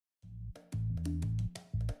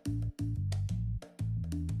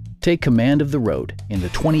Take command of the road in the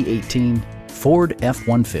 2018 Ford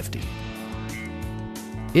F-150.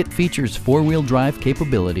 It features four-wheel drive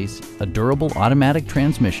capabilities, a durable automatic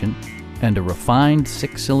transmission, and a refined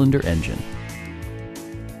six-cylinder engine.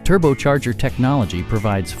 Turbocharger technology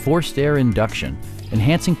provides forced air induction,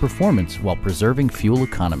 enhancing performance while preserving fuel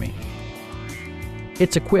economy.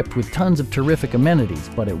 It's equipped with tons of terrific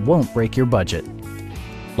amenities, but it won't break your budget.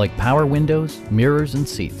 Like power windows, mirrors, and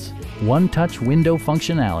seats, one-touch window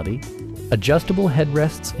functionality, adjustable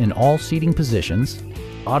headrests in all seating positions,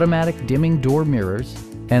 automatic dimming door mirrors,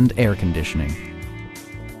 and air conditioning.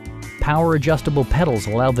 Power adjustable pedals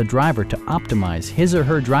allow the driver to optimize his or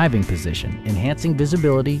her driving position, enhancing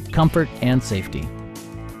visibility, comfort, and safety.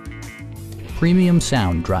 Premium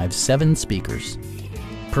sound drives 7 speakers,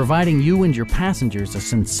 providing you and your passengers a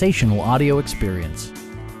sensational audio experience.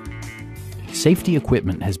 Safety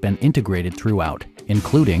equipment has been integrated throughout,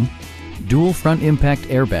 including dual front impact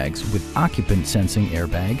airbags with occupant sensing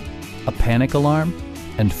airbag, a panic alarm,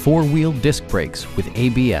 and 4-wheel disc brakes with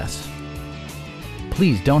ABS.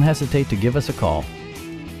 Please don't hesitate to give us a call.